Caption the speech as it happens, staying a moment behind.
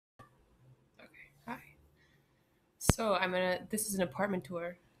So this is an apartment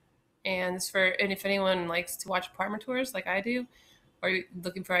tour, and and if anyone likes to watch apartment tours like I do, or you're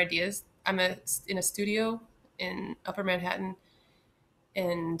looking for ideas, in a studio in Upper Manhattan,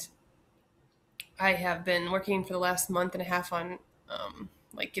 and I have been working for the last month and a half on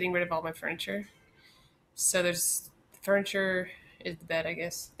like getting rid of all my furniture. So there's the furniture is the bed, I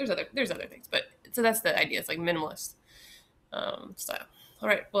guess. There's other things, but so that's the idea. It's like minimalist style. All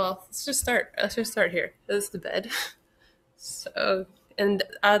right, well let's just start. Let's just start here. This is the bed. So and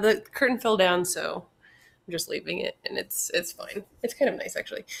the curtain fell down, so I'm just leaving it, and it's fine. It's kind of nice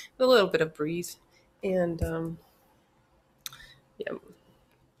actually, with a little bit of breeze, and yeah.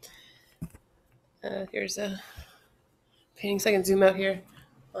 Here's a painting. So I can zoom out here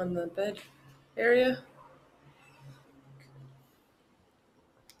on the bed area.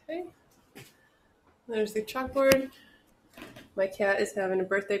 Okay. There's the chalkboard. My cat is having a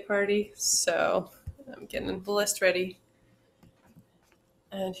birthday party, so I'm getting the list ready.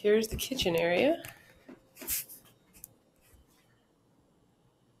 And here's the kitchen area.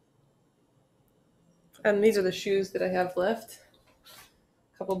 And these are the shoes that I have left.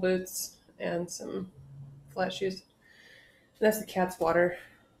 A couple boots and some flat shoes. And that's the cat's water.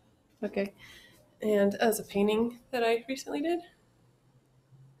 Okay. And as a painting that I recently did.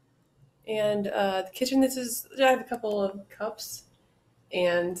 And the kitchen, I have a couple of cups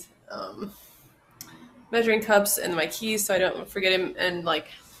and measuring cups and my keys so I don't forget him. And like,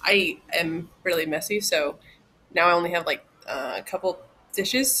 I am really messy, so now I only have like a couple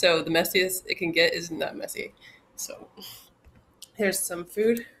dishes, so the messiest it can get isn't that messy. So here's some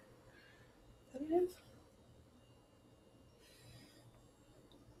food that I have.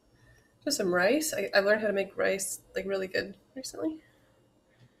 Just some rice. I learned how to make rice like really good recently.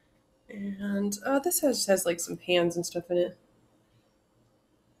 And this has like some pans and stuff in it.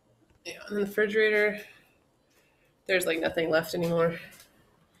 Yeah, and then the refrigerator, there's like nothing left anymore.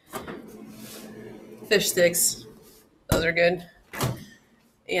 Fish sticks, those are good.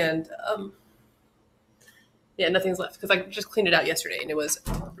 And yeah, nothing's left because I just cleaned it out yesterday and it was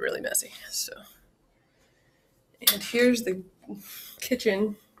really messy. So, and here's the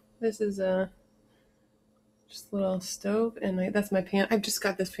kitchen. This is just a little stove, and that's my pan. I've just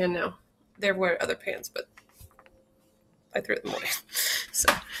got this pan now. There were other pans, but I threw them away.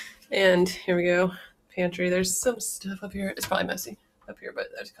 So, and here we go. Pantry. There's some stuff up here. It's probably messy up here, but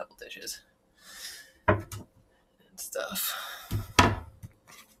there's a couple dishes and stuff.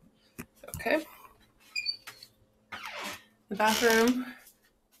 Okay. The bathroom.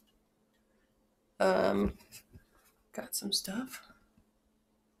 Got some stuff.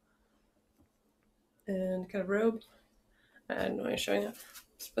 And got a robe. I don't know why I'm showing up.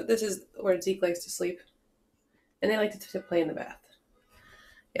 But this is where Zeke likes to sleep. And they like to play in the bath.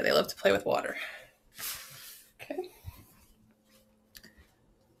 Yeah, they love to play with water. Okay.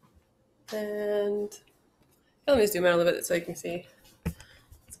 And let me zoom out a little bit so you can see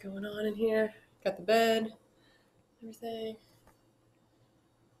what's going on in here. Got the bed, everything.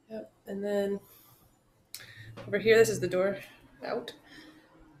 Yep. And then over here, this is the door out.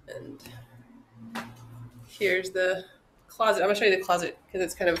 And here's the closet. I'm going to show you the closet because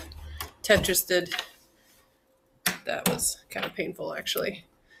it's kind of Tetrised. That was kind of painful, actually.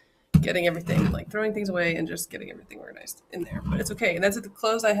 Getting everything, like throwing things away and just getting everything organized in there. But it's okay. And that's the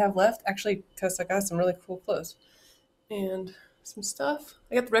clothes I have left, actually, because I got some really cool clothes. And some stuff.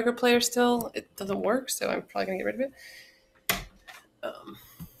 I got the record player still. It doesn't work, so I'm probably going to get rid of it.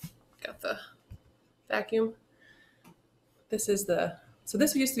 Got the vacuum. This is so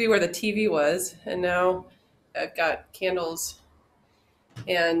this used to be where the TV was, and now I've got candles.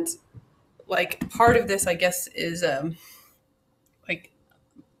 And like part of this, I guess, is like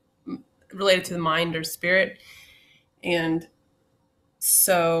related to the mind or spirit. And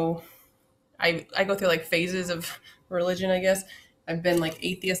so I go through like phases of religion, I guess. I've been like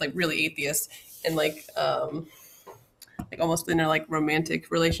atheist, like really atheist, and like almost in a like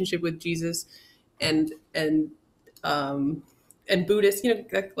romantic relationship with Jesus, and Buddhist,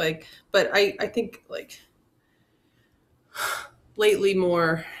 like. But I think like lately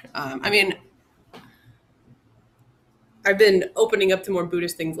more. I mean, I've been opening up to more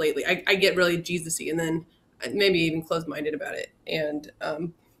Buddhist things lately. I get really Jesus-y, and then maybe even closed-minded about it. And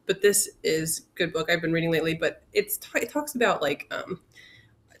but this is a good book I've been reading lately. But it talks about like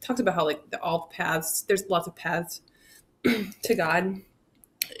it talks about how like all the paths. There's lots of paths to God,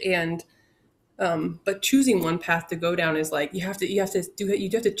 and but choosing one path to go down is like you have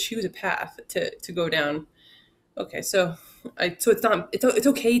to choose a path to go down. Okay, so it's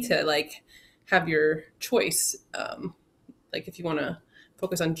okay to like have your choice. Like if you want to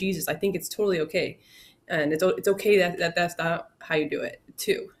focus on Jesus, I think it's totally okay. and it's okay that that's not how you do it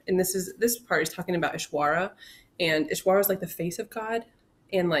too. And this part is talking about Ishwara, and Ishwara is like the face of God,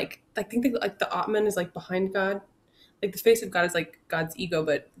 and like I think like the Atman is like behind God, like the face of God is like God's ego,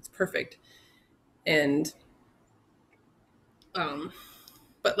 but it's perfect. And um,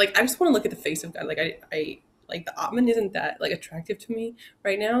 but like I just want to look at the face of God. Like I like the Atman isn't that like attractive to me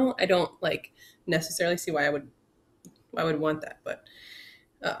right now. I don't like necessarily see why I would want that,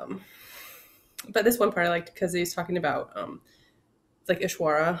 um, but this one part I liked because he's talking about like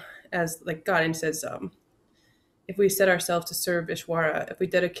Ishwara as like God, and says if we set ourselves to serve Ishwara, if we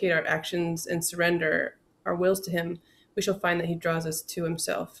dedicate our actions and surrender our wills to him, we shall find that he draws us to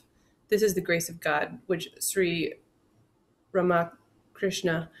himself. This is the grace of God, which Sri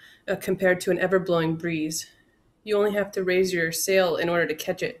Ramakrishna compared to an ever-blowing breeze. You only have to raise your sail in order to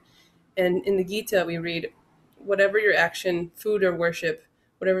catch it. And in the Gita, we read, whatever your action, food or worship,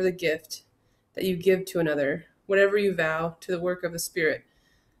 whatever the gift that you give to another, whatever you vow to the work of the Spirit,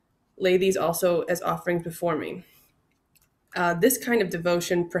 lay these also as offerings before me. This kind of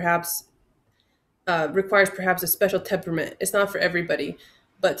devotion perhaps requires perhaps a special temperament. It's not for everybody,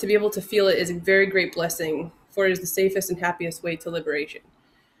 but to be able to feel it is a very great blessing, for it is the safest and happiest way to liberation.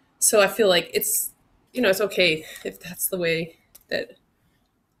 So I feel like it's, it's okay if that's the way that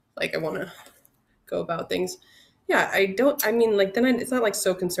like I want to go about things. Yeah, I mean, like, then it's not like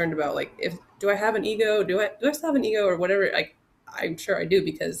so concerned about like, if, do I have an ego? Do I still have an ego or whatever? Like, I'm sure I do,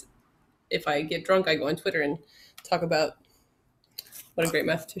 because if I get drunk, I go on Twitter and talk about what a great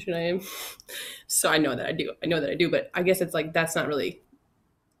mathematician I am. So I know that I do, but I guess it's like, that's not really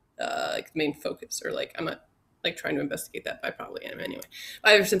like the main focus, or like, I'm not like trying to investigate that, but I probably am anyway.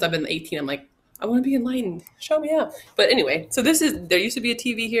 Ever since I've been 18, I'm like, I want to be enlightened. Show me how. But anyway, so there used to be a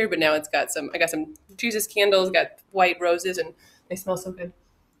TV here, but now I got some Jesus candles, got white roses, and they smell so good.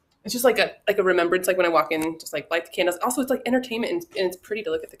 It's just like a remembrance, like when I walk in, just like light the candles. Also, it's like entertainment, and it's pretty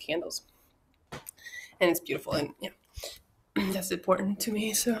to look at the candles. And it's beautiful, and yeah, that's important to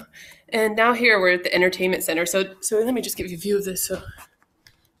me. So, and now here we're at the entertainment center. So let me just give you a view of this. So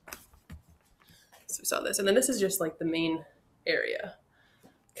we saw this, and then this is just like the main area.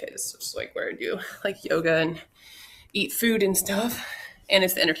 Okay, this is just like where I do like yoga and eat food and stuff. And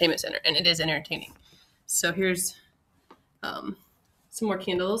it's the entertainment center, and it is entertaining. So here's some more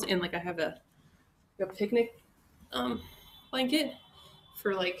candles, and like I have a picnic blanket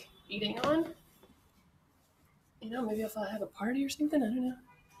for like eating on. Maybe if I have a party or something, I don't know.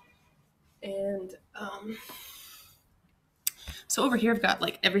 And so over here I've got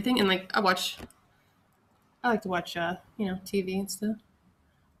like everything, and like I like to watch TV and stuff.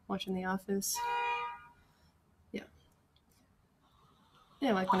 Watching The Office. Yeah.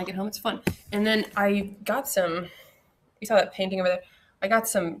 Yeah, like when I get home, it's fun. And then I got you saw that painting over there? I got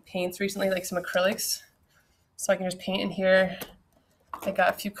some paints recently, like some acrylics, so I can just paint in here. I got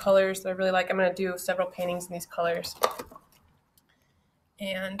a few colors that I really like. I'm going to do several paintings in these colors.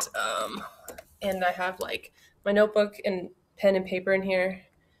 And I have like my notebook and pen and paper in here.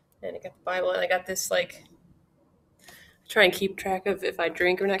 And I got the Bible, and I got this like, try and keep track of if I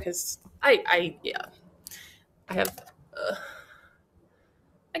drink or not, because I have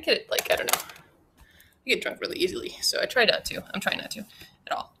I get it, like, I don't know, I get drunk really easily, so I'm trying not to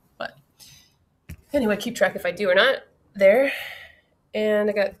at all, but anyway, keep track if I do or not there. And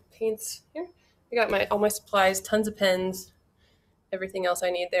I got paints here, I got all my supplies, tons of pens, everything else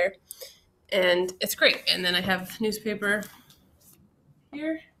I need there, and it's great. And then I have newspaper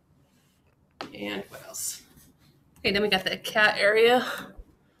here, and what else? Okay, then we got the cat area.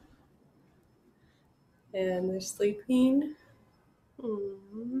 And they're sleeping.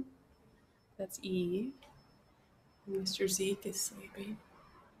 That's Eve. And Mr. Zeke is sleeping.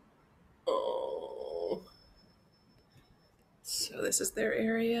 Oh. So this is their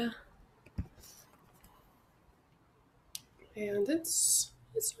area. And it's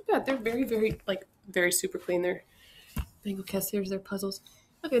not bad. They're very, very, like, very super clean. They're Bengal cats. Here's their puzzles.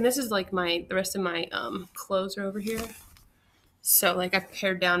 Okay, and this is like the rest of my clothes are over here. So like I've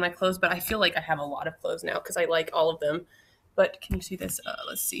pared down my clothes, but I feel like I have a lot of clothes now because I like all of them. But can you see this?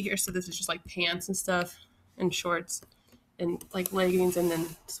 Let's see here. So this is just like pants and stuff, and shorts, and like leggings, and then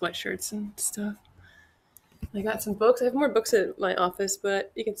sweatshirts and stuff. I got some books. I have more books at my office,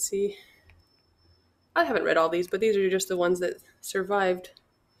 but you can see I haven't read all these, but these are just the ones that survived.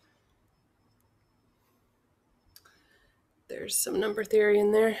 There's some number theory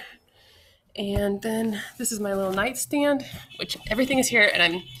in there. And then this is my little nightstand, which everything is here, and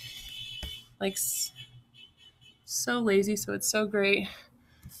I'm like so lazy, so it's so great.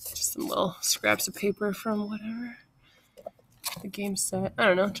 Just some little scraps of paper from whatever the game set. I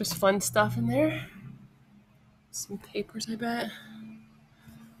don't know, just fun stuff in there. Some papers, I bet.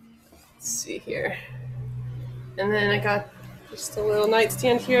 Let's see here. And then I got just a little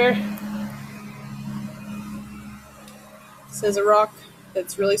nightstand here. This is a rock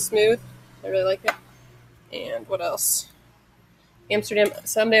that's really smooth. I really like it. And what else? Amsterdam.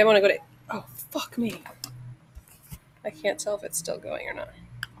 Someday I want to go to... Oh, fuck me. I can't tell if it's still going or not.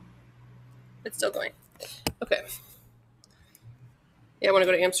 It's still going. Okay. Yeah, I want to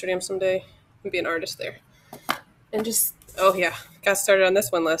go to Amsterdam someday and be an artist there. And just... Oh, yeah. Got started on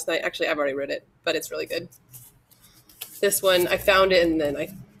this one last night. Actually, I've already read it, but it's really good. This one, I found it, and then I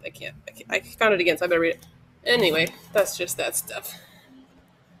found it again, so I better read it. Anyway, that's just that stuff.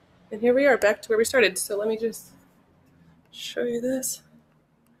 And here we are, back to where we started. So let me just show you this.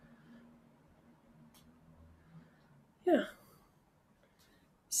 Yeah.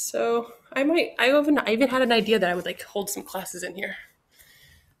 So I even had an idea that I would like hold some classes in here.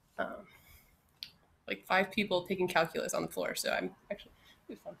 Like 5 people taking calculus on the floor. So I'm actually,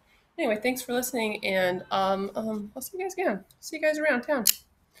 it was fun. Anyway, thanks for listening, and I'll see you guys again. See you guys around town.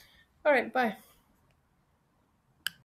 All right, bye.